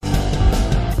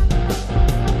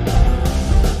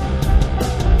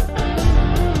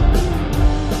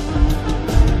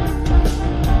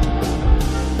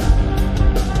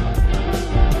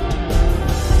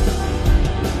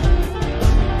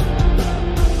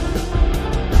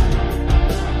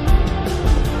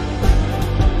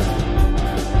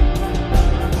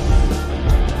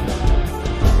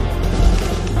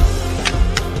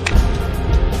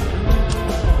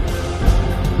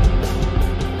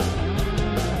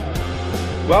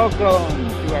Welcome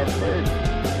to our first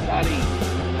exciting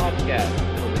podcast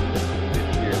for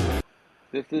this year.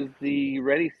 This is the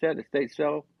Ready Set Estate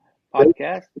Sale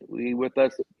podcast. With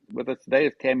us today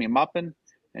is Tammy Maupin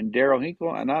and Daryl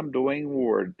Hinkle, and I'm Dwayne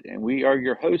Ward, and we are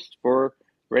your hosts for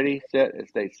Ready Set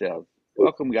Estate Sales.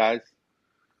 Welcome, guys.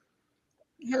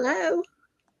 Hello.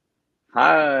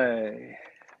 Hi.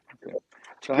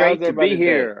 So how's Great to everybody be today?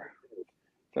 here.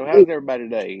 So how's everybody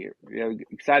today? You have an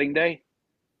exciting day?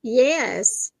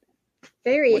 Yes,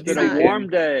 very It's been a exciting.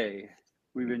 warm day.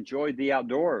 We've enjoyed the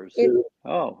outdoors.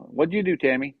 Oh, what'd you do,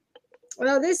 Tammy?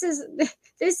 Well, this is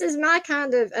my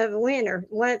kind of winter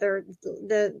weather.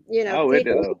 Oh, it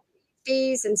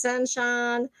 50s and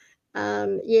sunshine.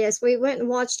 Yes, we went and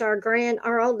watched our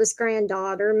oldest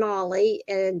granddaughter Molly,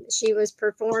 and she was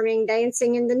performing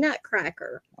dancing in the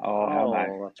Nutcracker. Oh, how nice.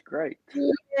 Oh, that's great.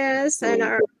 Yes, and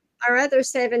Sweet. our other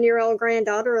 7-year-old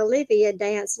granddaughter Olivia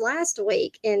danced last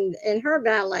week in her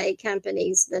ballet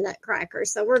company's The Nutcracker.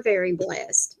 So we're very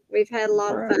blessed. We've had a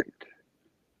lot of fun. Great.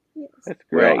 Yes. That's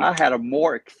Well, great. I had a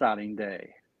more exciting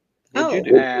day. What'd Oh, you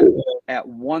do? At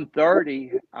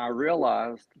 1:30, I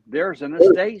realized there's an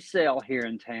estate sale here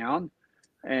in town,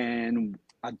 and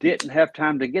I didn't have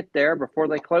time to get there before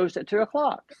they closed at 2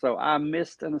 o'clock. So I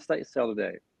missed an estate sale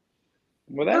today.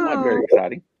 Well, that wasn't very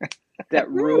exciting. That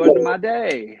ruined my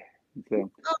day.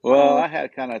 So, well, oh, I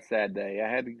had kind of a sad day. I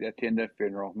had to attend a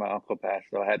funeral. My uncle passed,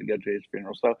 so I had to go to his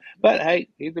funeral. So, but hey,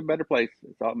 he's a better place.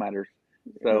 That's all that matters.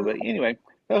 So, but anyway,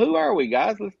 so who are we,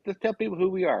 guys? Let's tell people who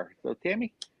we are. So,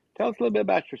 Tammy, tell us a little bit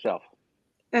about yourself.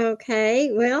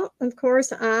 okay. Well, of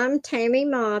course, I'm Tammy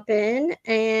Maupin,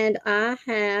 and I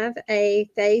have a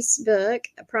Facebook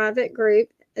private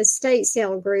group, estate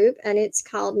sale group, and it's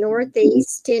called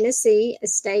Northeast Tennessee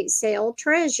Estate Sale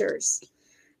Treasures.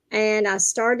 And I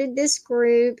started this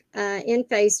group in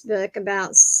Facebook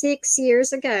about 6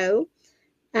 years ago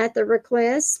at the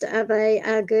request of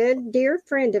a good dear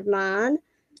friend of mine.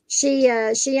 She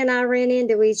and I ran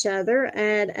into each other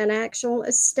at an actual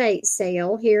estate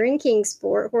sale here in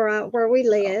Kingsport, where we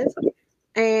live.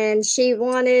 And she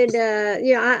wanted,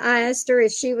 I asked her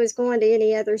if she was going to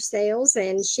any other sales,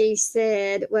 and she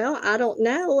said, "Well, I don't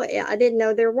know. I didn't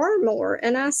know there were more."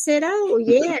 And I said, "Oh,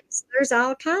 yes, there's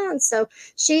all kinds." So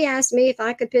she asked me if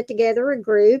I could put together a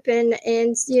group and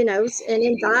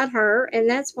invite her, and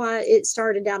that's why it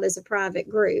started out as a private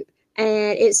group.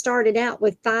 And it started out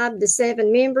with 5 to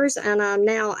 7 members, and I'm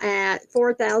now at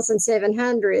 4,700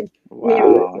 members,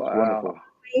 Wow, that's wonderful.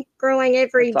 growing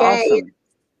every That's day. awesome.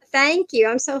 Thank you.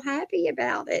 I'm so happy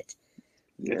about it.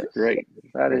 That's Yes, great.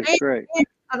 that is great.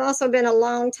 I've also been a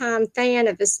longtime fan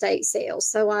of estate sales.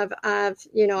 So I've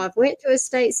went to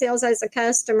estate sales as a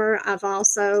customer. I've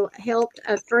also helped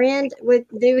a friend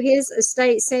do his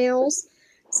estate sales.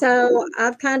 So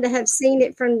I've kind of have seen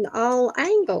it from all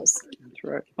angles. That's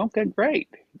right. Okay, great.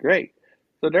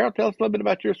 So, Daryl, tell us a little bit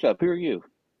about yourself. Who are you?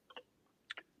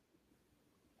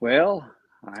 Well,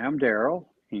 I am Daryl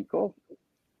Hinkle.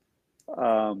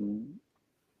 I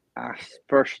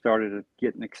first started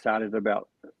getting excited about,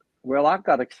 I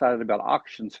got excited about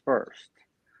auctions first.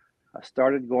 I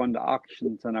started going to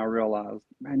auctions and I realized,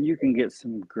 man, you can get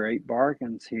some great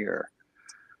bargains here.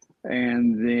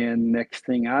 And then next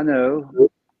thing I know,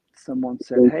 someone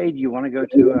said, "Hey, do you want to go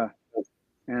to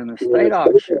an estate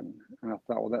auction?" And I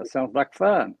thought, well, that sounds like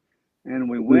fun. And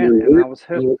we went and I was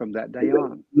hooked from that day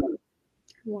on.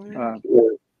 Wow.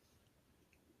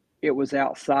 It was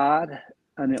outside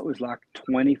and it was like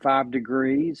 25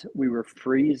 degrees. We were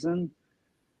freezing,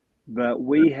 but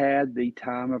we had the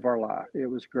time of our life. It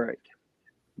was great.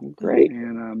 Great.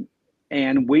 And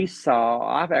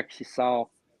I've actually saw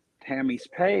Tammy's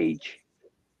page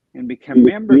and become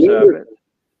members of it.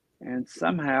 And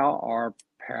somehow our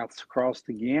paths crossed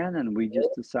again, and we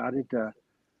just decided to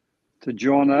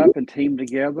join up and team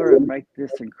together and make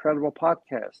this incredible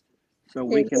podcast so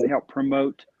we can help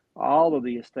promote all of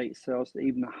the estate sales to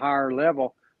even a higher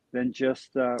level than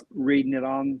just reading it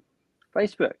on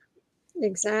Facebook.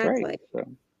 Exactly. Great.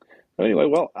 So anyway,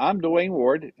 well, I'm Dwayne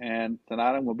Ward, and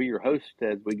tonight I'm going to be your host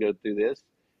as we go through this.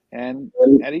 And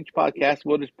at each podcast,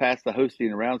 we'll just pass the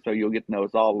hosting around so you'll get to know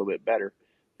us all a little bit better.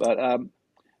 But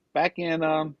back in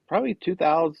probably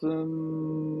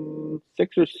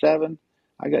 2006 or 7,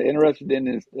 I got interested in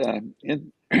this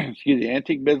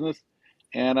antique business,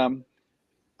 and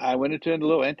I went into a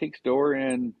little antique store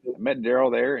and I met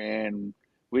Daryl there, and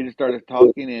we just started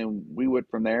talking, and we went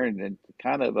from there and then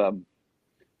kind of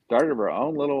started our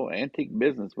own little antique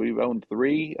business. We've owned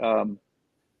 3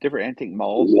 different antique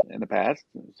malls in the past,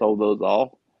 sold those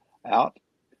all out.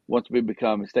 Once we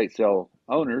become estate sale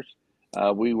owners,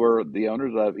 we were the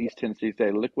owners of East Tennessee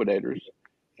State Liquidators,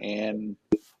 and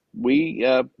we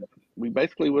we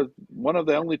basically was one of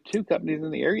the only two companies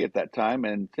in the area at that time.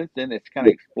 And since then, it's kind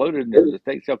of exploded, and there's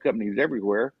estate sale companies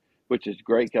everywhere, which is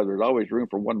great because there's always room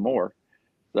for one more.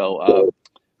 So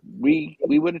we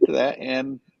went into that,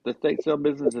 and the estate sale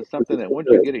business is something that once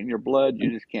you get it in your blood,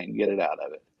 you just can't get it out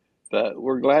of it. But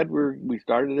we're glad we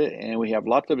started it, and we have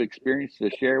lots of experience to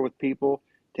share with people.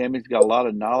 Tammy's got a lot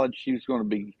of knowledge she's going to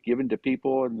be giving to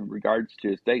people in regards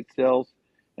to estate sales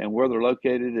and where they're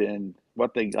located and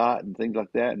what they got and things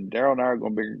like that. And Daryl and I are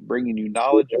going to be bringing you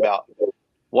knowledge about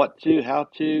what to, how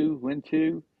to, when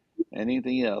to, and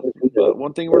anything else. But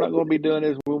one thing we're not going to be doing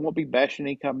is we won't be bashing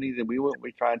any companies, and we won't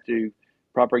be trying to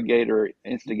propagate or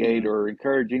instigate or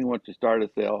encourage anyone to start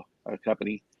a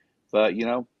company. But,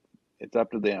 it's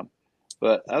up to them.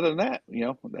 But other than that,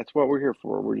 that's what we're here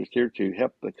for. We're just here to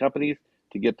help the companies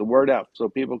to get the word out so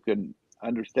people can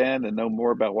understand and know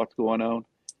more about what's going on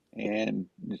and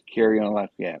just carry on like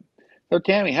that. So,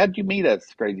 Tammy, how did you meet us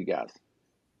crazy guys?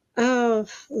 Oh,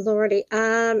 Lordy.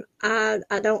 I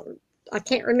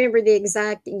can't remember the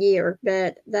exact year,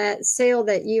 but that sale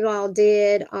that you all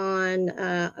did on,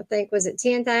 I think, was it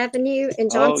 10th Avenue in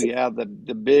Johnson? Oh, yeah,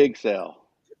 the big sale.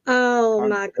 Oh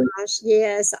my gosh,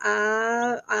 yes.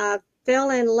 I fell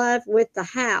in love with the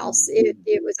house. It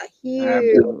was a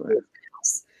huge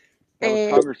house. That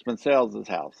was Congressman Sales'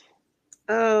 house.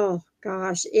 Oh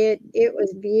gosh, it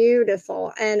was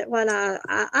beautiful. And when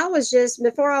I was just,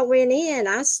 before I went in,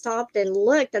 I stopped and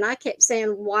looked, and I kept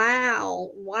saying, wow,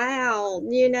 wow.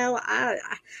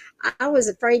 I was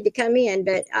afraid to come in,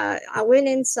 but I went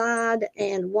inside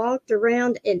and walked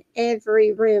around, and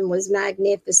every room was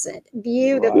magnificent.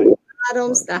 Beautiful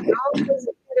items. The house was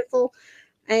beautiful.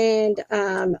 And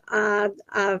I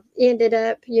ended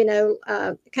up,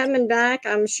 coming back.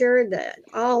 I'm sure that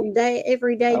all day,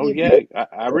 every day. Oh, yeah.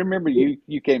 I remember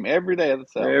you came every day of the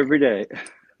sale. Every day.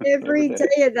 Every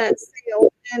day of that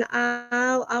sale. And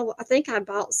I think I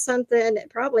bought something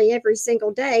probably every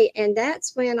single day. And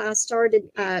that's when I started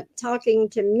talking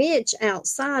to Mitch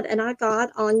outside, and I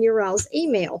got on your all's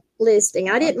email listing.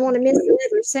 I didn't want to miss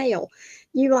another sale.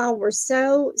 You all were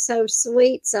so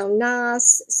sweet, so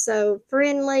nice, so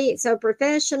friendly, so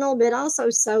professional, but also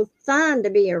so fun to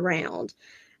be around.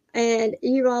 And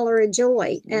you all are a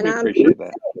joy. And we appreciate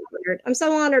that. I'm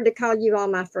so honored to call you all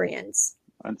my friends.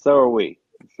 And so are we.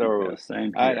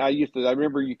 Same I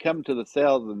remember you come to the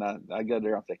sales, and I go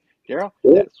there and say, Daryl,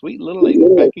 that sweet little lady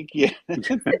back again.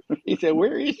 He said,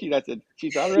 where is she? And I said,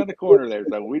 she's right around the corner there.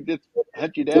 So we just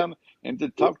hunt you down and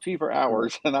just talk to you for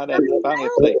hours. And I'd have to finally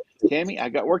say, Tammy, I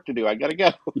got work to do. I got to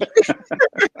go. But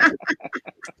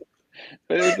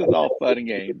it's just all fun and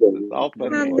games. It's all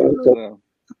fun and games. So.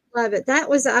 Love it.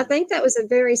 I think that was a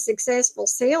very successful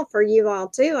sale for you all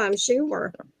too, I'm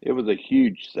sure. It was a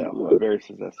huge sale, a very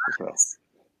successful sale.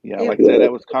 Yeah, like I said,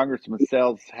 that was Congressman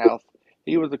Sells' house.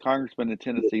 He was a congressman in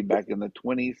Tennessee back in the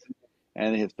 20s,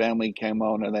 and his family came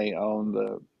on, and they owned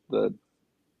the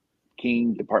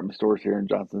King department stores here in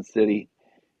Johnson City.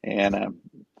 And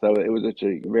so it was just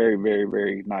a very, very,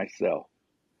 very nice sale.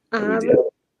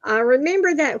 I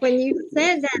remember that when you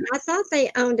said that, I thought they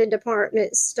owned a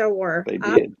department store. They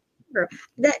did.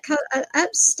 That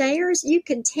upstairs, you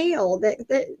could tell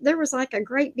that there was like a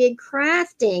great big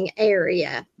crafting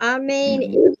area. I mean,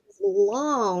 it was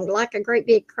long, like a great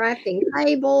big crafting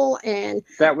table, and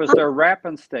that was their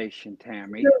wrapping station,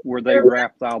 Tammy, where they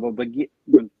wrapped all the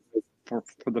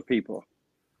for the people.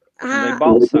 And they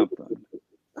bought something.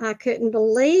 I couldn't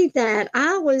believe that.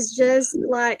 I was just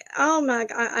like, oh my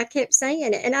God, I kept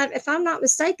saying it. And if I'm not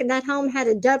mistaken, that home had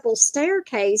a double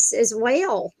staircase as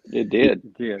well. It did.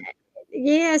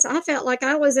 Yes, I felt like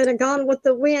I was in a Gone with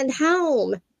the Wind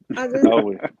home.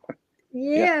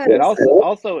 Yeah. And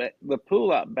also the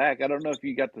pool out back, I don't know if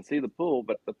you got to see the pool,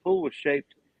 but the pool was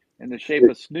shaped in the shape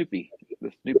of Snoopy, the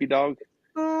Snoopy dog.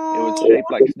 Oh. It was shaped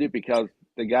like Snoopy because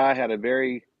the guy had a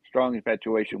very strong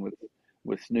infatuation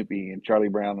with Snoopy and Charlie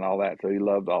Brown and all that, so he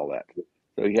loved all that.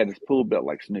 So he had his pool built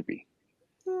like Snoopy.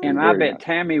 And I bet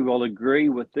Tammy will agree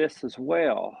with this as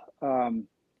well.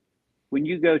 When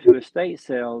you go to estate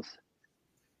sales,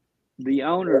 the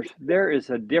owners, there is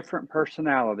a different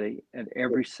personality at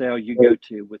every sale you go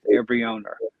to with every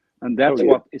owner. And that's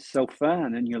what is so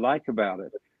fun and you like about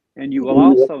it. And you will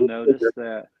also notice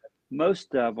that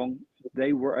most of them,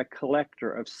 they were a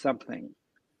collector of something.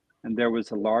 And there was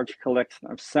a large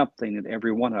collection of something in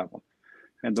every one of them.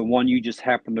 And the one you just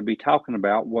happened to be talking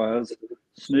about was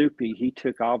Snoopy. He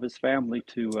took all of his family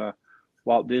to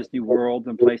Walt Disney World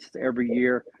and places every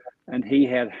year. And he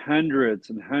had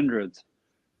hundreds and hundreds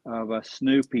of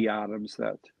Snoopy items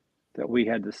that we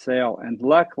had to sell. And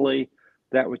luckily,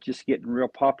 that was just getting real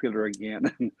popular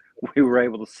again. And we were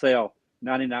able to sell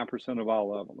 99% of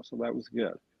all of them. So that was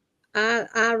good.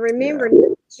 I remember Yeah.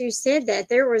 that you said that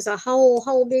there was a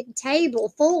whole big table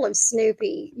full of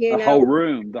Snoopy, The whole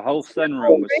room, the whole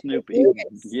sunroom was Snoopy.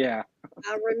 Yes, Yeah,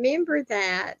 I remember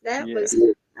that. That yeah, was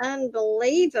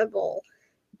unbelievable.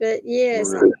 But yes,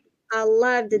 Really. I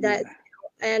loved that. yeah.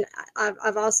 And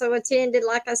I've also attended,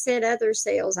 like I said, other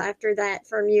sales after that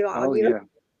from you all. Oh, yeah.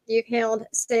 You've held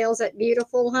sales at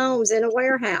beautiful homes in a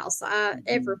warehouse, Hmm.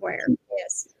 everywhere.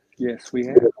 Yes. Yes, we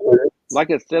have. Like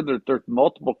I said, there's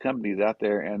multiple companies out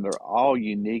there, and they're all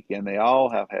unique, and they all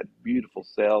have had beautiful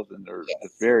sales, and they're just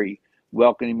Yes. very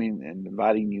welcoming and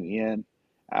inviting you in.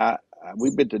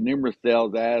 We've been to numerous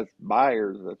sales as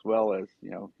buyers as well as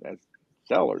as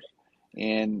sellers,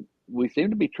 and we seem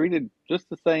to be treated just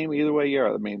the same either way you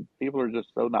are. I mean, people are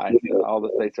just so nice. All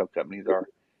the state sale companies are,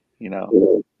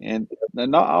 and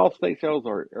not all state sales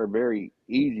are very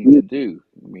easy to do.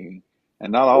 I mean,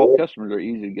 and not all customers are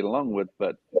easy to get along with,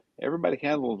 but everybody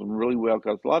handles them really well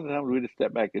because a lot of times we just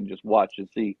step back and just watch and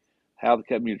see how the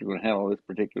companies are going to handle this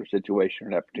particular situation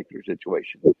or that particular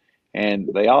situation. And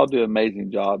they all do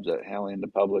amazing jobs at handling the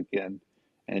public and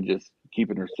just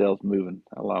keeping their sales moving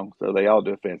along. So they all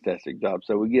do a fantastic job.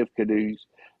 So we give kudos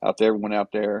out to everyone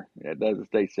out there that does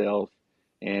estate sales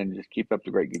and just keep up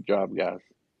the great good job, guys.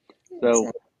 So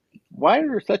Exactly. why is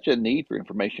there such a need for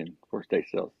information for estate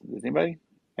sales? Does anybody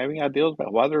have any ideas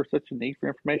about why there's such a need for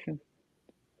information?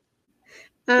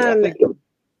 I Um, think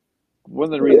one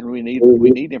of the reasons we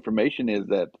need information is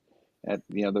that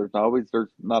there's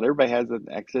not everybody has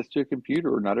access to a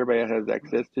computer, or not everybody has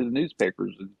access to the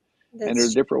newspapers, and there's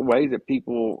that's different ways that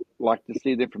people like to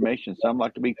see the information. Some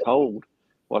like to be told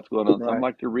what's going on. Some Right.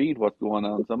 like to read what's going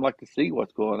on. Some like to see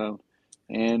what's going on.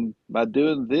 And by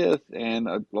doing this, and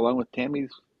along with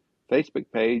Tammy's Facebook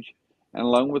page, and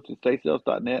along with the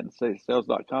statesales.net and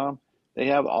statesales.com, they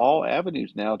have all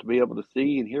avenues now to be able to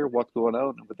see and hear what's going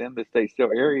on within the state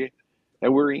sale area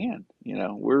that we're in.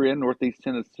 We're in Northeast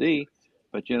Tennessee,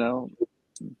 but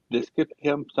this could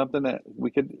become something that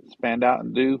we could expand out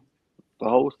and do the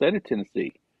whole state of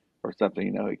Tennessee or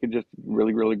something. It could just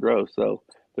really, really grow. So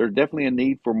there's definitely a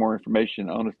need for more information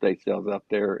on estate sales out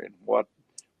there and where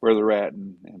they're at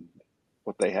and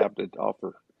what they have to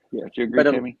offer. Yeah. Don't you agree,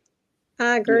 But Tammy? I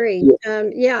yeah, agree.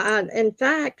 In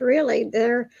fact, really,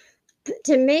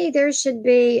 to me, there should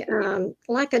be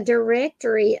like a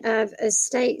directory of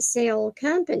estate sale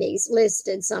companies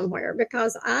listed somewhere,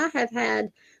 because I have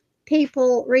had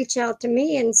people reach out to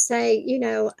me and say,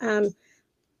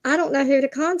 I don't know who to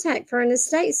contact for an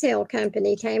estate sale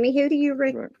company, Tammy. Who do you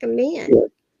right. recommend?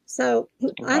 So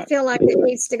I Right. feel like it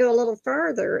needs to go a little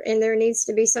further, and there needs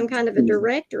to be some kind of a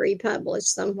directory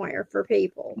published somewhere for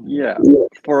people. Yeah.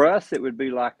 For us, it would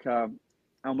be like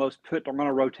almost put them on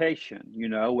a rotation.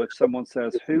 If someone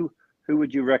says, who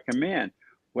would you recommend?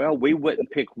 Well, we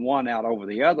wouldn't pick one out over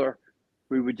the other.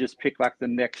 We would just pick like the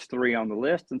next three on the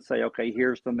list and say, okay,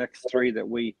 here's the next three that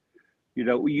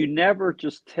you never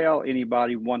just tell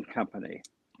anybody one company.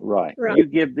 Right. Right. You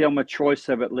give them a choice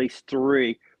of at least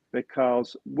three,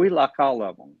 because we like all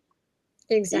of them.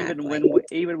 Exactly.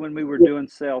 Even when we were doing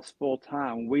sales full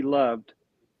time, we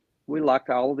like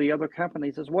all of the other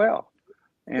companies as well.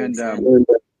 And Exactly.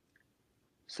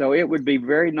 so it would be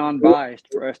very non-biased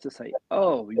for us to say,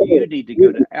 oh, you need to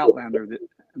go to Outlander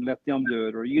and let them do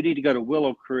it, or you need to go to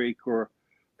Willow Creek or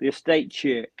the Estate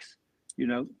Chicks.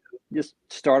 Just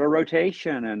start a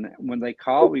rotation, and when they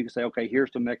call, we can say, okay,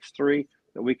 here's the next three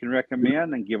that we can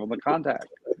recommend, and give them the contact,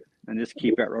 and just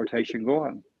keep that rotation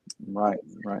going. Right.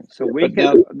 Right. So But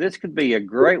now, this could be a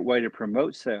great way to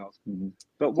promote sales. mhm.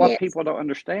 But what Yes. people don't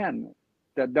understand,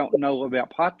 that don't know about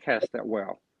podcasts that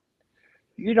well,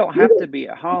 you don't have to be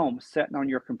at home sitting on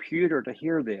your computer to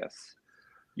hear this.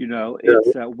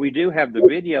 It's we do have the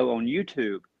video on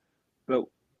YouTube, but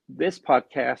this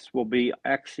podcast will be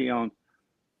actually on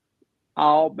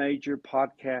all major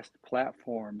podcast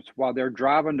platforms. While they're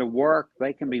driving to work,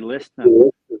 they can be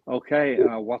listening. Okay,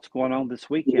 what's going on this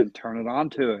weekend? Turn it on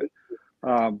to it.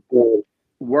 Um,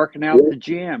 Working out at the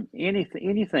gym,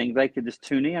 anything, they could just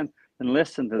tune in and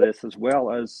listen to this as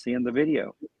well as seeing the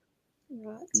video.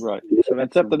 Right. Right. So And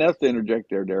that's something else to interject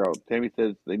there, Daryl. Tammy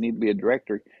says they need to be a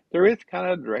directory. There is kind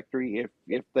of a directory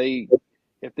if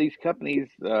these companies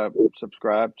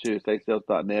subscribe to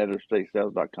statesales.net or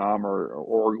statesales.com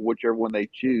or whichever one they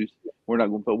choose. We're not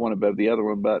going to put one above the other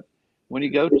one, but when you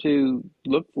go to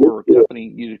look for a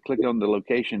company, you just click on the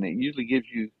location. It usually gives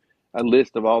you a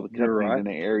list of all the You're companies right. in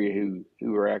the area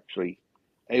who are actually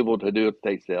able to do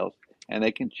estate sales, and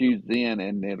they can choose then,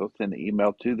 and it'll send an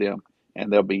email to them,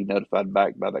 and they'll be notified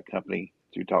back by that company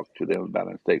to talk to them about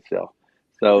an estate sale.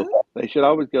 So they should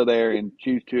always go there and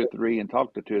choose 2 or 3 and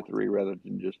talk to 2 or 3 rather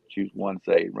than just choose one,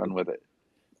 say, run with it.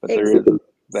 But there is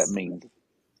that means.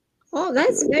 Oh,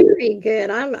 that's very good.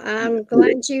 I'm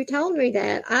glad you told me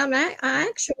that. I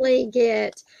actually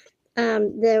get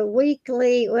the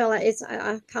weekly. Well,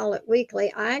 I call it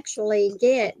weekly. I actually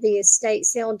get the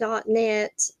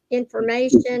estatesale.net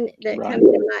information that comes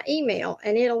in my email,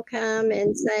 and it'll come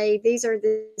and say these are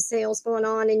the sales going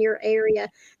on in your area,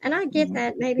 and I get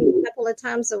that maybe a couple of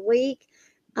times a week.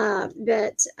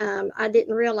 But I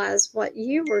didn't realize what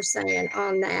you were saying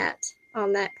on that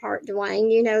part,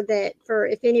 Dwayne. You know, that for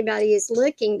if anybody is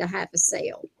looking to have a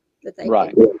sale, that they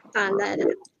can find that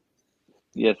out.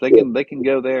 Yes, they can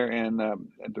go there, and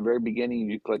at the very beginning,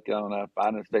 you click on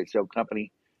find an estate sale company,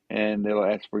 and it'll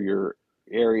ask for your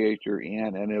area that you're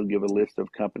in, and it'll give a list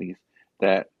of companies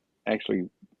that actually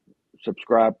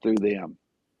subscribe through them,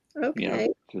 Okay.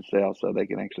 to sell, so they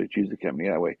can actually choose the company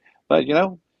that way. But you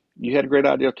had a great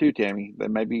idea too, Tammy.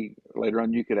 That maybe later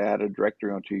on you could add a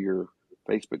directory onto your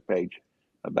Facebook page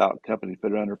about companies,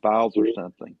 put it under files or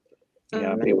something.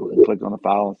 People can click on the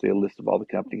file and see a list of all the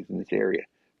companies in this area.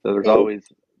 So there's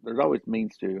always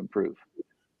means to improve.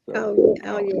 So,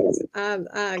 yes,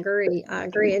 I agree.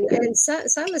 And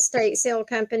some estate sale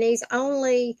companies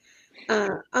only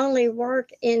work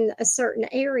in a certain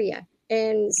area,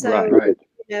 and so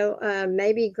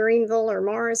maybe Greenville or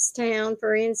Morristown,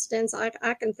 for instance.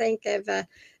 I can think of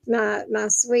my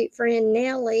sweet friend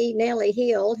Nellie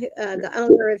Hill, the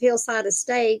owner of Hillside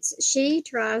Estates. She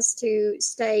tries to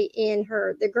stay in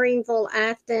the Greenville,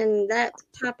 Afton, that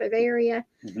type of area.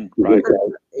 Right.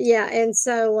 Yeah, and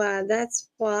so that's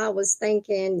why I was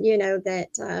thinking,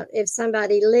 that if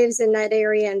somebody lives in that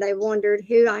area and they wondered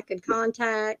who I could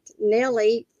contact,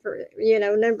 Nellie, for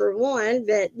number one.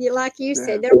 But like you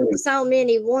said, there were so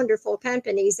many wonderful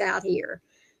companies out here.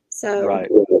 So,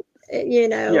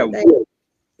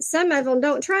 some of them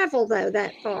don't travel though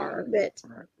that far. But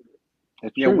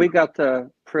we got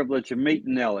the privilege of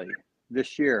meeting Nellie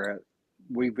this year.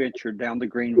 We ventured down to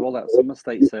Greenville at some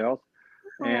estate sales.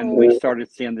 And we started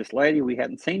seeing this lady we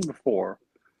hadn't seen before.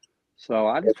 So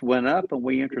I just went up and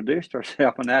we introduced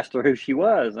ourselves and asked her who she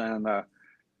was. And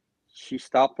she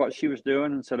stopped what she was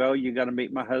doing and said, "Oh, you got to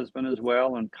meet my husband as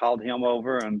well," and called him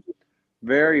over. And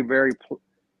very, very,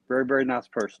 very, very nice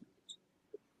person.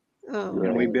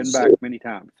 And we've been back many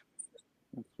times.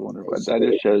 That's wonderful. That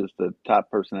just shows the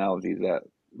top personalities that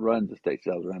runs estate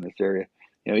sales around this area.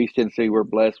 East Tennessee, we're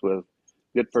blessed with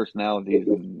good personalities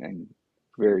and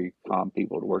very calm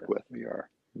people to work with. We are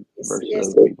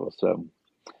versus other people. So,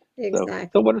 exactly.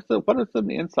 So what are some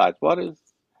insights? What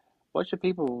should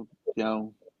people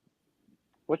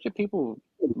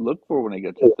look for when they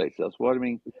go to estate sales? What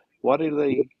am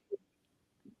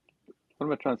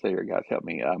I trying to say here, guys? Help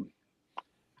me.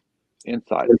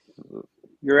 Insights.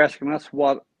 You're asking us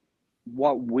what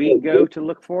we go to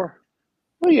look for?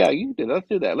 Well, yeah, you can do. Let's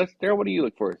do that. Daryl, what do you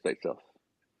look for at estate sales?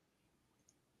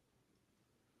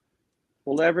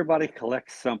 Well, everybody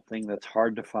collects something that's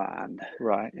hard to find.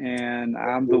 Right. And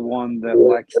I'm the one that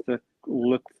likes to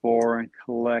look for and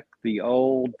collect the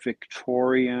old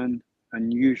Victorian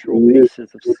unusual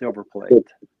pieces of silver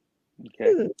plate.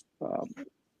 Okay.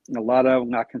 A lot of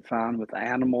them I can find with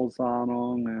animals on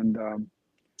them. And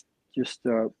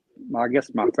I guess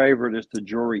my favorite is the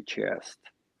jewelry chest.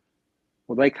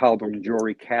 Well, they called them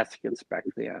jewelry caskets back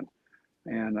then.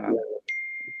 And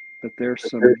but there's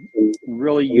some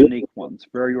really unique ones,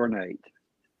 very ornate.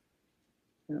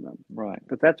 And, right.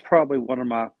 But that's probably one of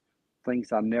my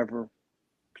things I never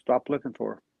stop looking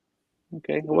for.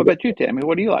 Okay. Well, what about you, Tammy?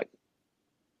 What do you like?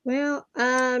 Well,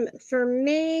 for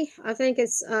me, I think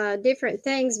it's different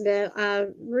things, but I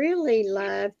really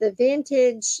love the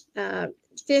vintage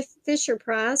Fisher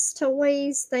Price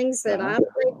toys, things that I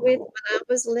played with when I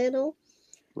was little.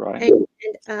 Right.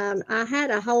 And I had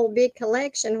a whole big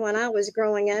collection when I was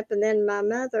growing up, and then my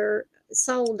mother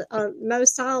sold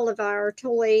most all of our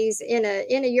toys in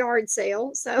a yard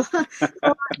sale. So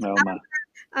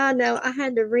I know I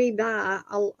had to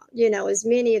rebuy, as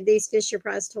many of these Fisher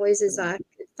Price toys as I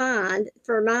could find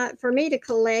for me to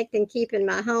collect and keep in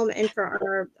my home, and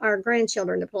for our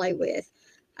grandchildren to play with.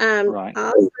 Right.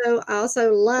 I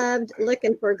also loved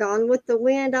looking for Gone with the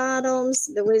Wind items,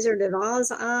 the Wizard of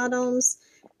Oz items.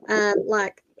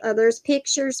 There's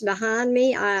pictures behind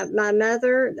me. My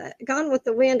mother, Gone with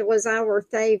the Wind was our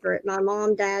favorite. My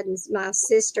mom, dad, and my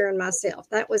sister and myself.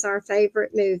 That was our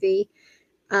favorite movie.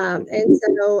 And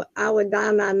so I would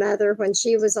buy my mother, when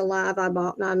she was alive, I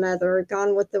bought my mother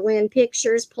Gone with the Wind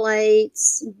pictures,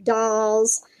 plates,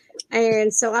 dolls.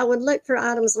 And so I would look for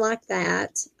items like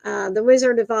that. The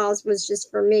Wizard of Oz was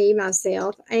just for me,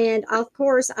 myself. And of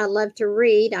course, I love to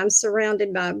read. I'm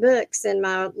surrounded by books in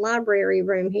my library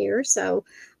room here. So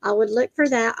I would look for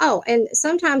that. Oh, and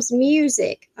sometimes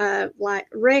music, like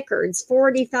records,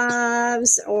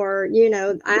 45s or,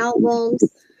 albums.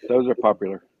 Those are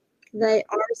popular. They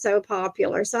are so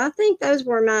popular. So I think those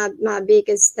were my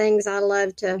biggest things I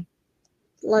love to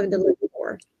look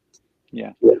for.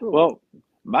 Yeah. Well,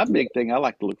 my big thing I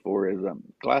like to look for is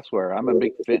glassware. I'm a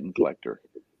big Fenton collector.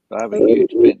 So I have a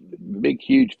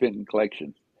huge Fenton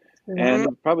collection. Wow.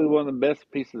 And probably one of the best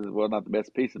pieces, well, not the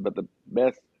best pieces, but the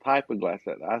best type of glass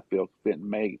that I feel Fenton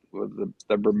made was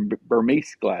the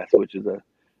Burmese glass, which is a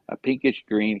pinkish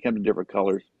green. It comes in different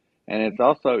colors. And it's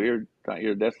also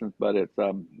iridescent, but it's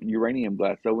uranium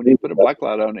glass. So when you put a black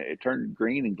light on it, it turns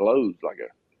green and glows like a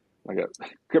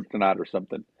kryptonite or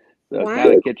something. So Wow. it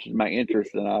kind of catches my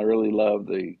interest, and I really love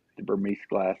the Burmese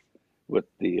glass with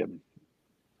the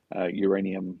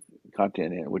uranium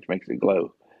content in it, which makes it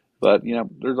glow. But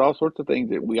there's all sorts of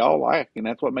things that we all like, and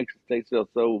that's what makes the state sale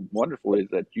so wonderful. Is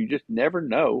that you just never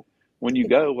know when you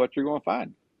go what you're going to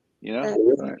find.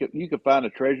 You could find a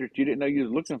treasure that you didn't know you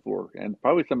was looking for, and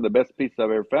probably some of the best pieces I've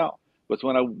ever found was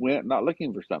when I went not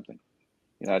looking for something.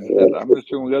 I just said, I'm just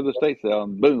going to go to the state sale,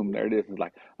 and boom, there it is. It's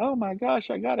like, oh my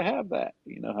gosh, I got to have that.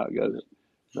 You know how it goes.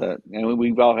 And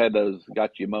we've all had those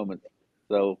got you moments.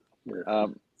 So I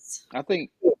think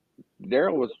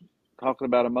Daryl was talking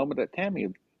about a moment that Tammy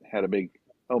had a big,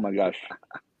 oh my gosh.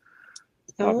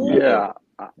 Yeah.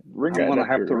 I'm going to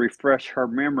have to refresh her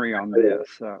memory on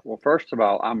this. Well, first of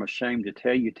all, I'm ashamed to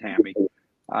tell you, Tammy,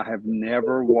 I have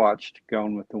never watched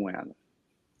Gone with the Wind.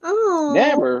 Oh,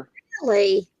 never.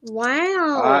 Really?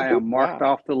 Wow. I am marked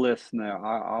off the list now.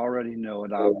 I already know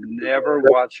it. I've never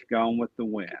watched Gone with the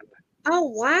Wind. Oh,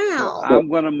 wow. So I'm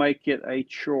going to make it a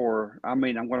chore. I'm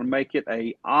going to make it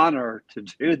a honor to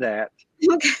do that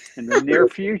in the near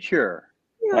future.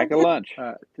 Like a lunch.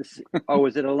 Is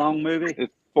it a long movie?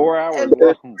 It's 4 hours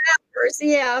long.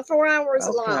 4 hours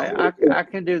long. I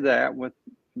can do that with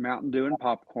Mountain Dew and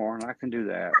popcorn. I can do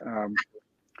that.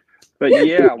 But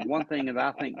yeah, one thing that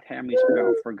I think Tammy's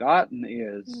forgotten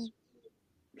is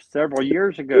several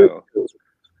years ago,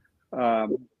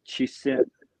 she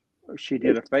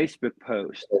did a Facebook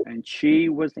post, and she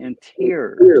was in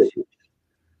tears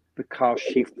because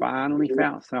she finally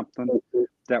found something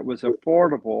that was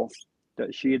affordable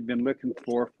that she had been looking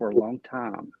for a long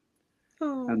time.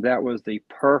 Oh. And that was the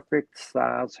perfect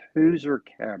size Hoosier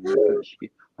cabinet that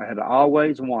I had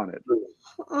always wanted.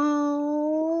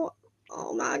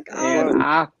 Oh my God. And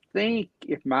I think,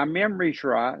 if my memory's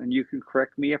right, and you can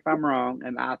correct me if I'm wrong,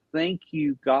 and I think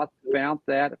you found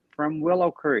that from Willow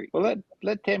Creek. Well,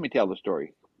 let Tammy tell the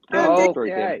story.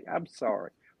 Okay, I'm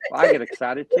sorry. Well, I get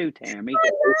excited too, Tammy.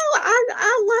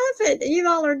 I love it. You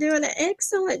all are doing an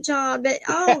excellent job. I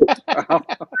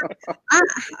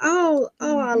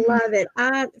love it.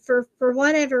 For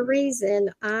whatever reason,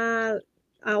 I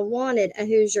wanted a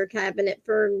Hoosier cabinet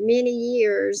for many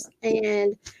years,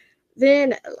 and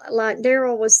then, like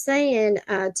Daryl was saying,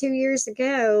 2 years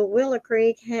ago, Willow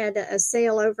Creek had a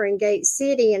sale over in Gate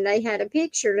City, and they had a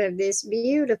picture of this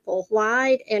beautiful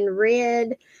white and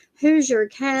red Hoosier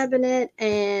cabinet,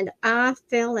 and I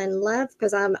fell in love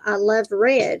because I love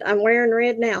red. I'm wearing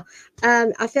red now.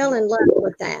 I fell in love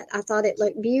with that. I thought it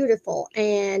looked beautiful,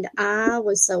 and I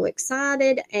was so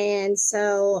excited, and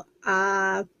so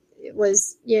it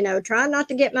was, trying not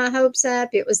to get my hopes up.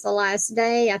 It was the last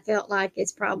day. I felt like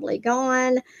it's probably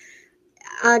gone.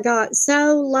 I got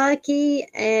so lucky,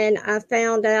 and I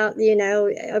found out,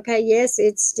 okay, yes,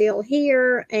 it's still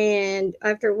here. And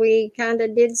after we kind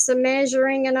of did some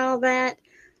measuring and all that,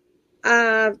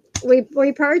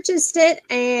 we purchased it,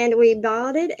 and we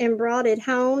bought it and brought it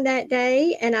home that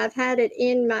day. And I've had it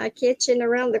in my kitchen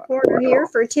around the corner here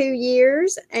for 2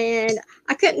 years, and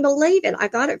I couldn't believe it. I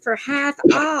got it for half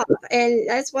off, and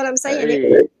that's what I'm saying. Hey. It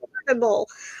was incredible.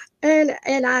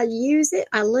 And I use it.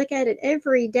 I look at it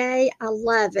every day. I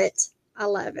love it.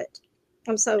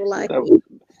 I'm so lucky. So,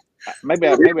 maybe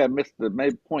I missed the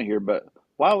main point here, but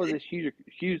why was this Hoosier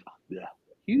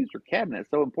cabinet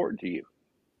so important to you?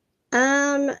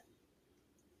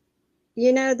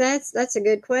 That's a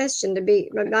good question to be.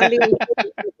 And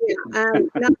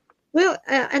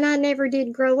I never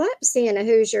did grow up seeing a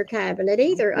Hoosier cabinet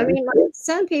either. I mean, like,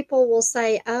 some people will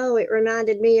say, "Oh, it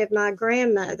reminded me of my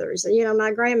grandmother's."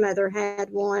 My grandmother had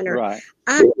one, or right.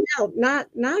 I know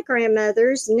my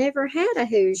grandmother's never had a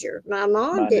Hoosier. My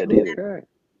mom didn't either.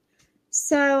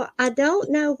 So I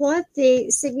don't know what the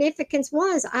significance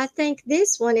was. I think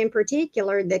this one in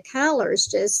particular, the colors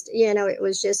just, it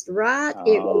was just right.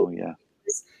 Oh, yeah.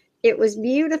 It was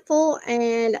beautiful,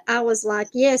 and I was like,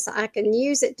 yes, I can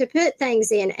use it to put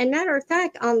things in. And matter of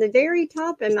fact, on the very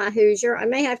top of my Hoosier, I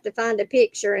may have to find a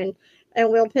picture and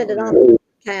we'll put it on the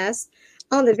podcast.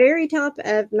 On the very top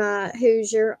of my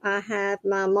Hoosier, I have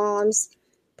my mom's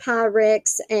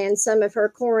Pyrex and some of her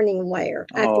Corning ware.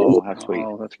 Oh, how sweet.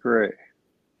 Oh, that's great.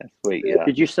 That's sweet, yeah.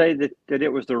 Did you say that it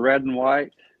was the red and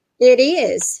white? It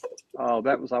is. Oh,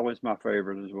 that was always my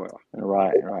favorite as well.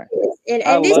 Right.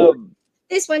 And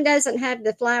this one doesn't have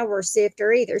the flour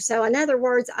sifter either. So in other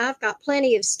words, I've got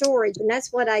plenty of storage, and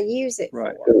that's what I use it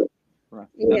for. Right.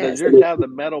 Yes. Now, does yours have the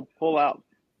metal pull out,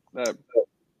 the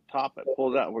top that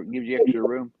pulls out where it gives you extra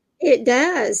room? It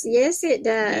does. Yes, it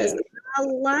does. Yeah. I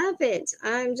love it.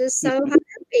 I'm just so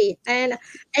happy. And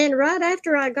right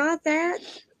after I got that,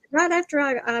 right after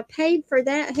I paid for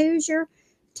that Hoosier,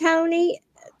 Tony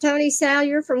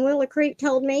Salyer from Willow Creek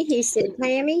told me, he said,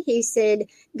 Tammy, he said,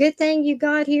 good thing you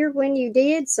got here when you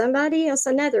did. Somebody else,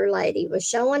 another lady, was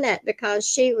showing up because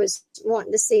she was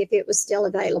wanting to see if it was still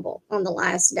available on the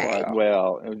last day. Wow.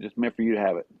 Well, it was just meant for you to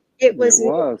have it. It was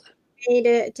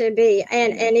to be,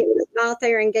 and it was out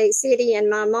there in Gate City, and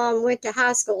my mom went to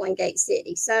high school in Gate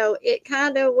City, so it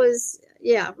kind of was,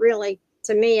 really,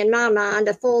 to me, in my mind,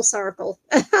 a full circle.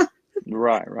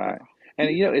 Right. And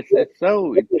it's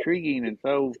so intriguing and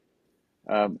so,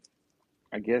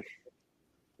 I guess,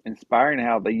 inspiring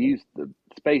how they used the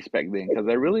space back then, because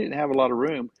they really didn't have a lot of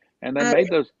room, and they made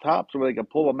those tops where they could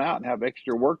pull them out and have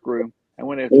extra work room. And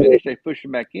when it's finished, they push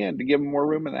them back in to give them more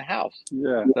room in the house.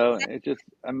 Yeah. So it's just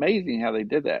amazing how they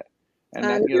did that. And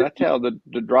then, that's how the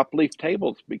drop leaf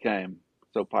tables became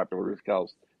so popular,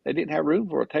 because they didn't have room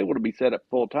for a table to be set up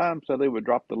full time. So they would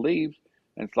drop the leaves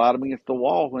and slide them against the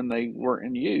wall when they weren't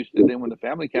in use. And then when the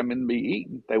family came in to be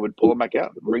eaten, they would pull them back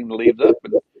out and bring the leaves up,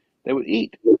 and they would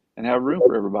eat and have room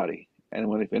for everybody. And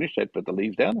when they finished, they'd put the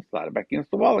leaves down and slide it back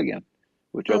against the wall again,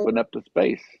 which opened up the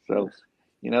space. So,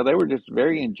 they were just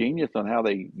very ingenious on how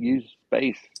they used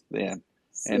space then.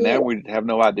 And now we have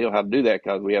no idea how to do that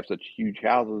because we have such huge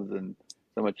houses and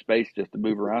so much space just to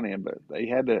move around in. But they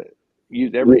had to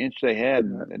use every inch they had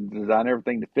and design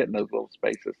everything to fit in those little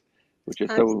spaces, which is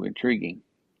so intriguing.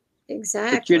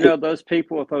 Exactly. But those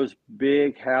people with those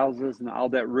big houses and all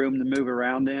that room to move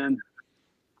around in,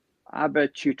 I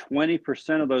bet you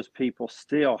 20% of those people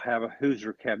still have a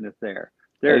Hoosier cabinet there.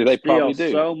 There's still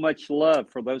so much love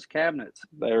for those cabinets.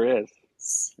 There is.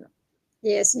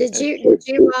 Yes. Did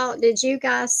you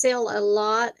guys sell a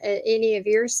lot at any of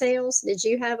your sales? Did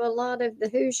you have a lot of the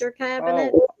Hoosier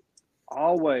cabinet? Oh,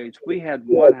 always. We had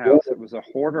one house that was a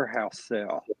hoarder house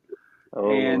sale.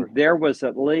 And there was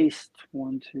at least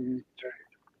 4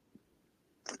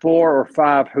 or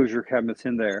 5 Hoosier cabinets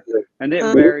in there. And it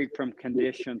varied from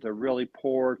condition to really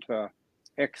poor to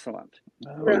excellent.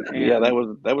 Yeah, that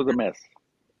was a mess.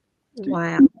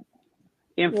 Wow.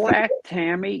 In fact,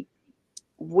 Tammy,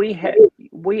 we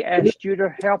asked you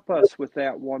to help us with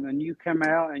that one, and you come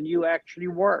out and you actually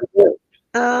worked.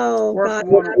 Oh, worked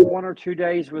one or 2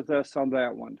 days with us on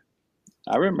that one.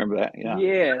 I remember that. Yeah.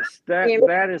 Yes,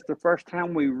 that is the first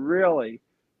time we really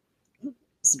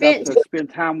got to spend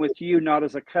time with you, not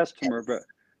as a customer, but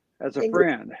as a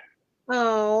friend.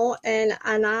 Oh, and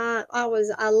I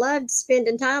loved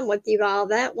spending time with you all.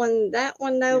 That one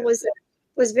though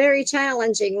was very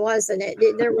challenging, wasn't it?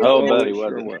 There was buddy,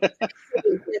 wasn't it?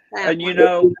 And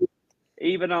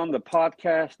even on the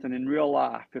podcast and in real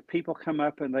life, if people come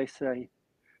up and they say,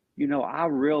 I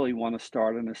really want to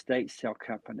start an estate sale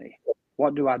company,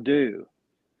 what do I do?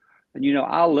 And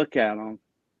I'll look at them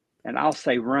and I'll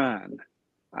say, run.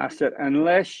 I said,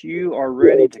 unless you are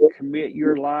ready to commit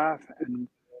your life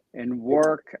and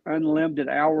work unlimited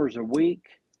hours a week,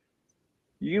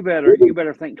 you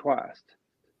better think twice,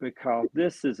 because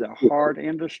this is a hard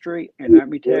industry. And let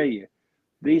me tell you,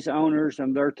 these owners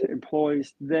and their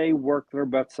employees, they work their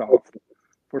butts off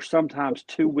for sometimes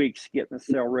 2 weeks getting the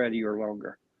sale ready or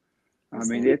longer. I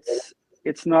mean,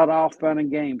 it's not all fun and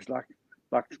games like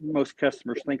most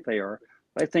customers think they are.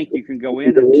 They think you can go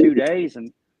in 2 days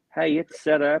and, hey, it's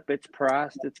set up, it's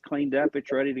priced, it's cleaned up,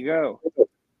 it's ready to go.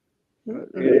 But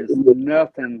it is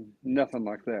nothing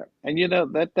like that.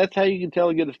 And that's how you can tell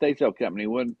a good estate sale company.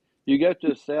 When you go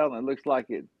to a sale and it looks like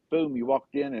it, boom, you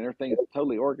walked in and everything is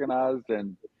totally organized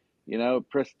and,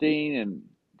 pristine and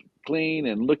clean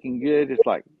and looking good. It's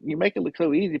like, you make it look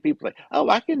so easy. People say, oh,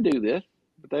 I can do this.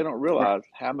 But they don't realize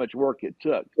how much work it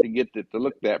took to get it to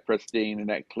look that pristine and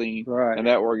that clean and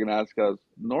that organized. Because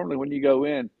normally when you go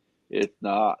in, It's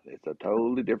not. It's a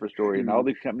totally different story, and all Mm,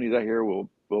 these companies out here will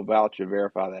vouch and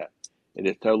verify that it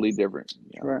is totally different.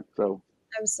 that's right. So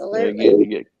Absolutely. again, you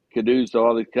get kudos to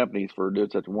all these companies for doing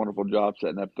such a wonderful job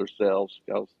setting up their sales.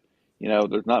 Because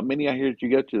there's not many out here that you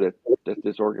go to that's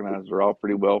disorganized. They're all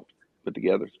pretty well put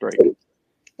together, straight. So it's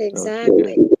pretty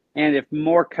Exactly. good. And if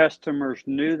more customers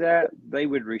knew that, they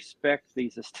would respect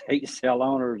these estate sale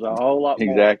owners a whole lot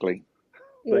more. Exactly.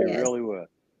 They Yes, really would.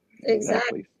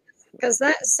 exactly. Exactly. Because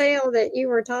that sale that you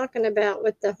were talking about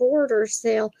with the hoarder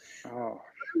sale, Oh,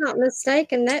 if I'm not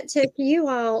mistaken, that took you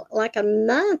all like a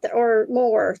month or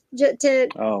more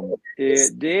to.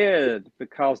 it did,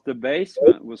 because the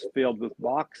basement was filled with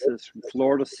boxes from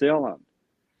floor to ceiling.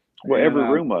 Well, And every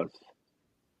room was.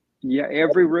 yeah,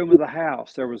 every room of the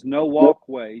house, there was no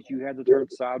walkways. You had to turn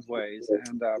sideways.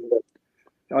 And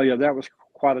oh, yeah, that was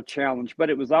quite a challenge, but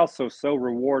it was also so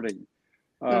rewarding.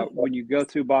 When you go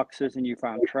through boxes and you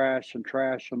find trash and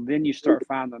trash, and then you start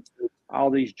finding all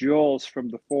these jewels from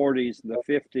the 40s and the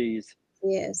 50s,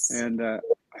 Yes. and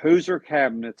Hoosier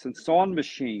cabinets and sewing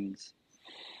machines.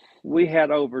 We had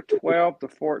over 12 to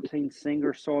 14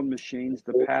 Singer sewing machines,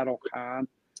 the paddle kind.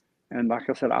 And like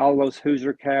I said, all those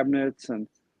Hoosier cabinets, and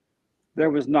there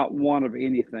was not one of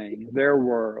anything. There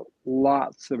were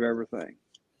lots of everything.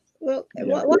 Well,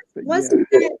 Yeah. But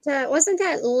yeah, wasn't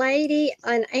that lady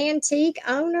an antique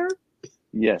owner?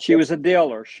 Yes. she was a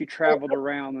dealer. She traveled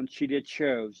around and she did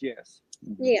shows, yes.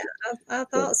 Mm-hmm. Yeah, I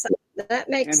thought so. That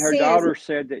makes And her sense. daughter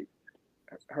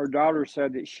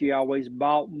said that she always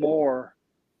bought more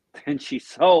than she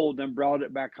sold and brought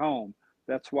it back home.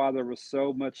 That's why there was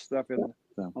so much stuff So,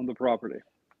 on the property.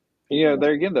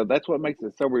 there again, though, that's what makes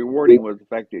it so rewarding was the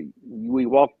fact that we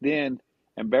walked in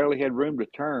and barely had room to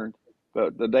turn.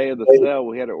 But the day of the sale,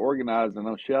 we had it organized and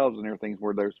on shelves and everything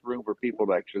where there's room for people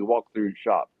to actually walk through and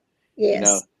shop. You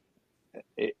know,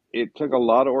 Yes. it took a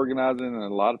lot of organizing and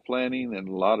a lot of planning and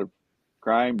a lot of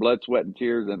crying, blood, sweat, and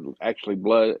tears, and actually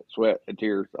blood, sweat, and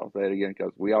tears. I'll say it again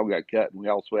because we all got cut and we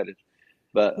all sweated.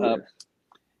 But Yes.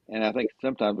 and I think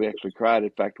sometimes we actually cried. In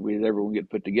fact, we did everyone get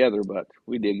put together, but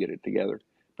we did get it together.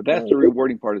 But that's the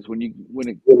rewarding part is when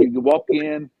you walk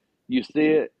in, you see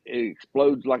it, it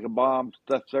explodes like a bomb,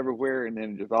 stuff's everywhere, and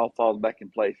then it just all falls back in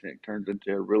place and it turns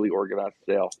into a really organized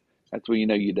sale. That's when you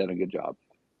know you've done a good job,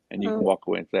 and you can Oh, walk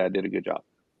away and say, "I did a good job."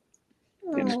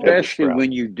 And the oh, tables Especially sprout.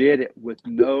 when you did it with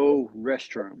no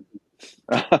restroom.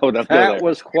 Oh, don't go That there.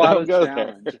 was quite Don't a go there.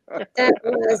 challenge.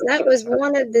 that was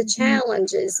one of the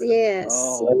challenges. Yes.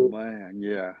 Oh man,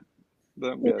 yeah.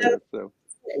 Don't No, go there. So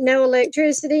no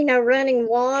electricity, no running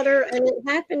water, and it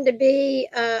happened to be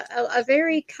a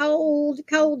very cold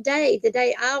day. The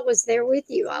day I was there with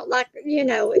you, like in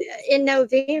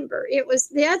November. It was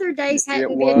the other days It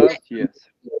hadn't been was, that yes.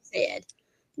 you said.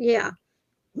 Yeah,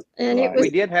 and it right. was We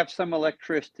did have some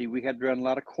electricity. We had to run a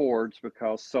lot of cords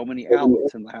because so many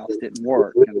outlets in the house didn't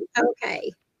work, and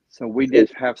okay. so we did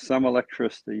have some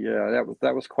electricity. Yeah,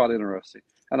 that was quite interesting,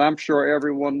 and I'm sure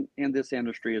everyone in this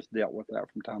industry has dealt with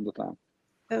that from time to time.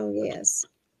 Oh yes,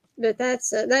 but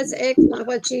that's excellent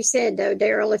what you said, though,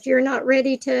 Daryl. If you're not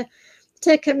ready to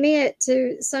commit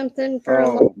to something for a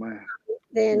long, Oh man, you're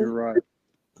then right.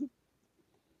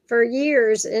 for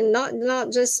years, and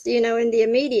not just in the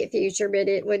immediate future, but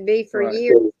it would be for Right.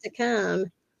 years to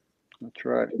come. That's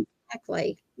right.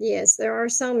 Exactly. Yes, there are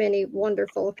so many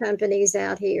wonderful companies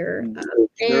out here,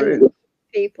 There and is.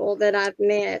 people that I've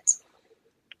met,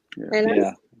 Yeah. and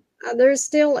Yeah. there's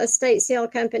still estate sale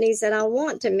companies that I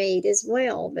want to meet as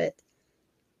well. But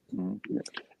Mhm.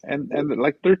 And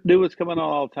like there's new ones coming on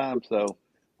all the time, so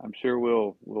I'm sure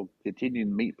we'll continue to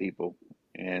meet people,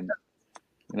 and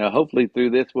hopefully through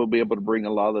this we'll be able to bring a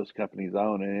lot of those companies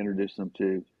on and introduce them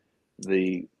to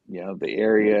the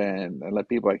area and let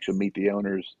people actually meet the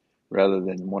owners rather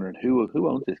than wondering who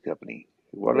owns this company,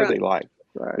 what are right, they like.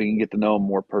 Right. We can get to know them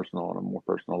more personal on a more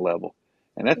personal level,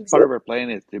 and that's part of our plan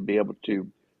is to be able to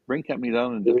bring companies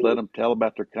on and just let them tell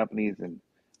about their companies and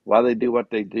why they do what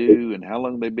they do and how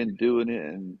long they've been doing it,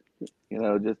 and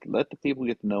just let the people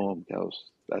get to know them because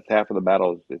that's half of the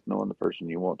battle is knowing the person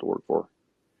you want to work for.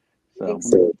 So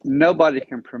exactly. Nobody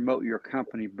can promote your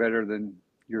company better than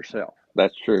yourself.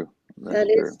 that's true. That's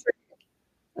That true. is true.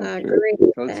 I That's true. agree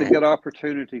with So it's a that. good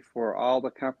opportunity for all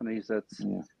the companies that's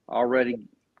Yeah. already,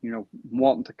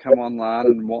 wanting to come online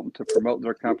and wanting to promote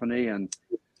their company. And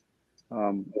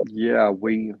yeah,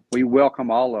 we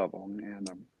welcome all of them.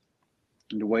 And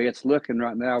the way it's looking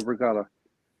right now, we've got a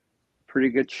pretty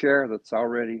good share that's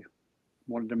already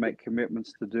wanted to make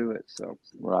commitments to do it. So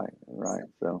Right.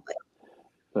 So,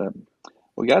 but,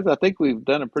 well, guys, I think we've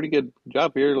done a pretty good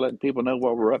job here letting people know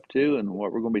what we're up to and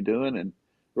what we're going to be doing. And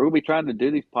we're gonna be trying to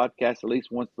do these podcasts at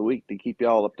least once a week to keep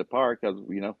y'all up to par, because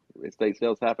estate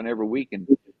sales happen every week, and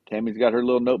Tammy's got her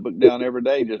little notebook down every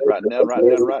day, just writing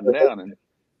down, and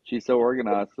she's so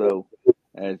organized. So,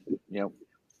 as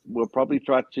we'll probably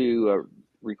try to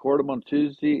record them on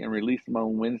Tuesday and release them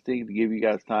on Wednesday to give you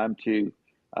guys time to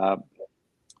uh,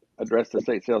 address the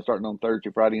estate sale starting on Thursday,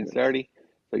 Friday, and Saturday.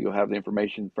 So you'll have the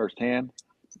information firsthand.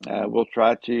 We'll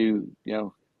try to,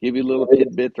 give you little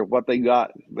tidbits of what they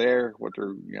got there, what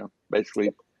they're, basically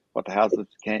what the houses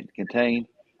can contain.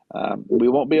 We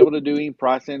won't be able to do any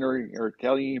pricing or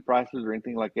tell you any prices or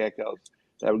anything like that, because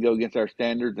that would go against our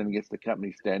standards and against the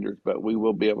company standards. But we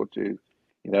will be able to,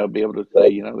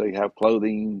 say, they have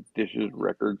clothing, dishes,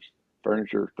 records,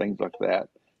 furniture, things like that,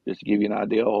 just to give you an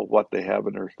idea of what they have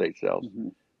in their estate sales. Mm-hmm.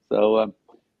 So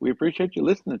we appreciate you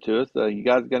listening to us. You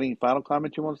guys got any final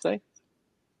comments you want to say?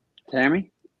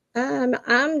 Tammy?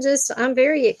 I'm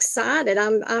very excited.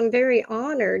 I'm very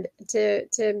honored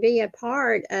to be a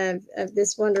part of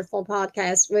this wonderful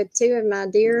podcast with two of my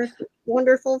dear,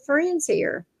 wonderful friends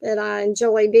here that I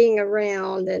enjoy being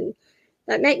around, and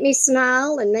that make me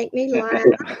smile and make me laugh.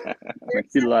 Make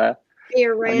you laugh. Be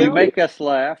around. You make us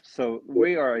laugh, so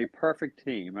we are a perfect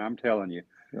team, I'm telling you.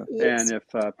 Yes. And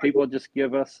if people just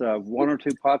give us one or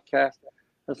two podcasts,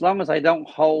 as long as I don't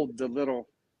hold the little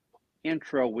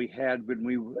intro we had when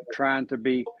we were trying to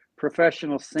be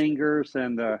professional singers,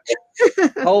 and as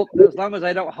long as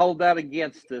I don't hold that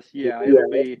against us,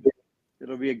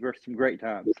 it'll be some great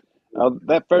times.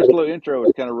 That first little intro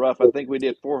was kind of rough. I think we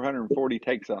did 440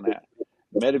 takes on that.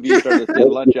 Metaview started to send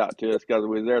lunch out to us because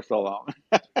we was there so long.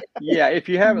 Yeah, if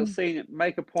you haven't seen it,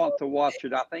 make a point to watch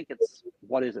it. I think it's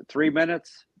 3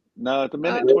 minutes? No, it's a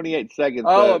minute 28 seconds.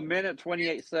 Oh, a minute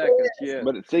 28 seconds, yeah.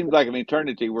 But it seems like an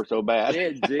eternity. We're so bad.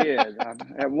 It did.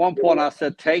 At one point, I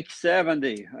said, take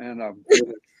 70.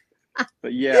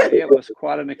 But yeah, it was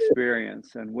quite an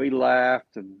experience. And we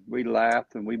laughed and we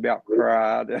about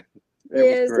cried.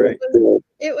 It was great.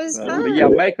 It was fun. But yeah,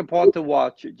 make a point to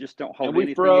watch it. Just don't hold and we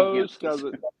anything froze against us.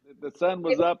 because the sun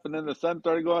was up, and then the sun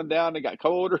started going down. It got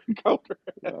colder and colder.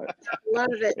 Right. Love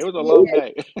it. It was a long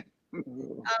day.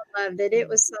 I loved it. It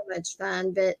was so much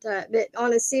fun. But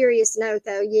on a serious note,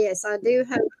 though, yes, I do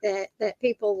hope that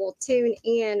people will tune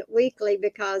in weekly,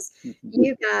 because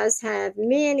you guys have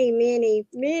many, many,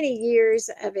 many years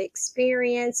of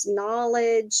experience,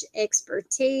 knowledge,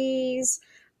 expertise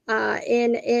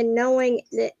in knowing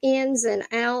the ins and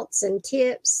outs and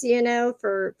tips,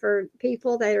 for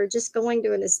people that are just going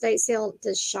to an estate sale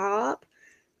to shop.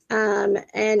 And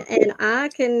I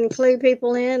can clue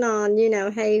people in on,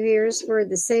 hey, here's where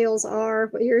the sales are.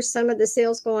 Here's some of the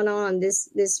sales going on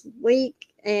this week,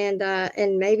 and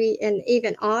maybe, and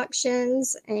even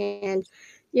auctions. And,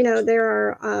 there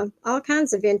are all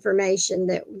kinds of information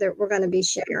that we're going to be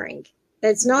sharing.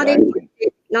 That's not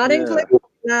including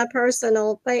my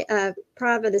personal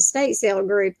private estate sale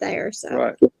group there.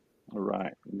 So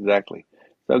right, exactly.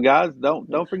 So guys,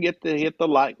 don't forget to hit the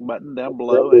like button down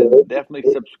below, and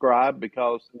definitely subscribe,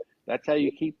 because that's how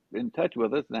you keep in touch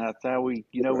with us, and that's how we,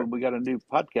 when we got a new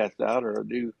podcast out or a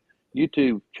new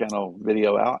YouTube channel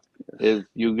video out, is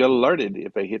you get alerted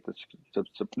if they hit the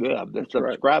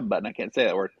subscribe button. I can't say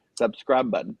that word,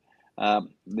 subscribe button.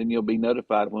 Then you'll be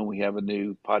notified when we have a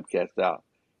new podcast out.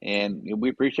 And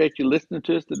we appreciate you listening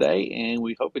to us today, and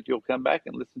we hope that you'll come back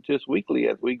and listen to us weekly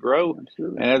as we grow.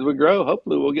 Absolutely. And as we grow,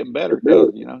 hopefully we'll get better,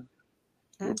 because,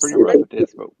 we're pretty rough at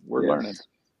this, but we're learning.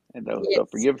 And so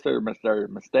forgive us our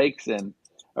mistakes, and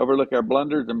overlook our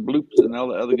blunders and bloops and all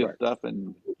the other good stuff,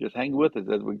 and just hang with us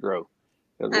as we grow,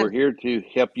 because we're here to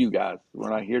help you guys.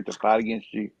 We're not here to fight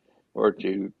against you or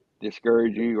to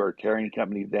discourage you or tear any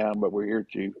companies down, but we're here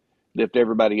to lift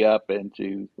everybody up and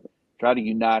to try to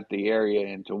unite the area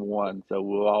into one, so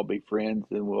we'll all be friends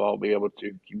and we'll all be able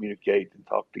to communicate and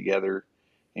talk together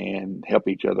and help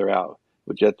each other out,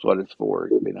 which that's what it's for,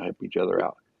 to help each other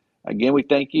out. Again, we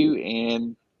thank you,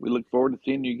 and we look forward to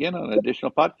seeing you again on an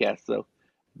additional podcast. So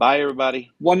bye,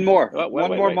 everybody. One more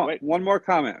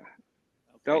comment. Okay.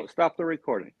 Don't stop the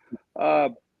recording.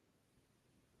 And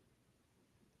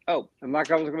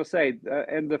like I was going to say,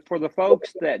 for the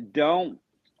folks that don't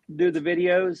do the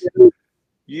videos,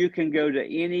 you can go to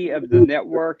any of the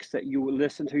networks that you will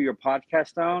listen to your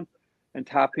podcast on and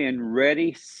type in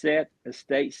Ready, Set,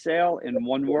 Estate Sale in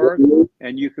one word,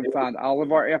 and you can find all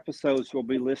of our episodes will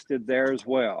be listed there as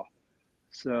well.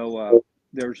 So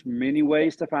there's many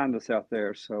ways to find us out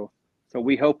there. So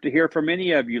we hope to hear from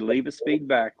any of you. Leave us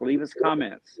feedback. Leave us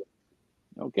comments.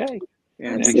 Okay.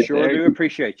 And we sure do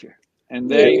appreciate you. And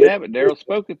there you have it. Daryl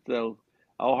spoke it. So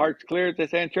All hearts clear at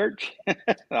this end church.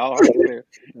 All hearts clear.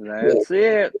 That's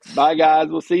it. Bye, guys.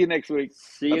 We'll see you next week.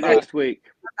 See you Bye-bye. next week.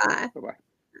 Bye. Bye-bye.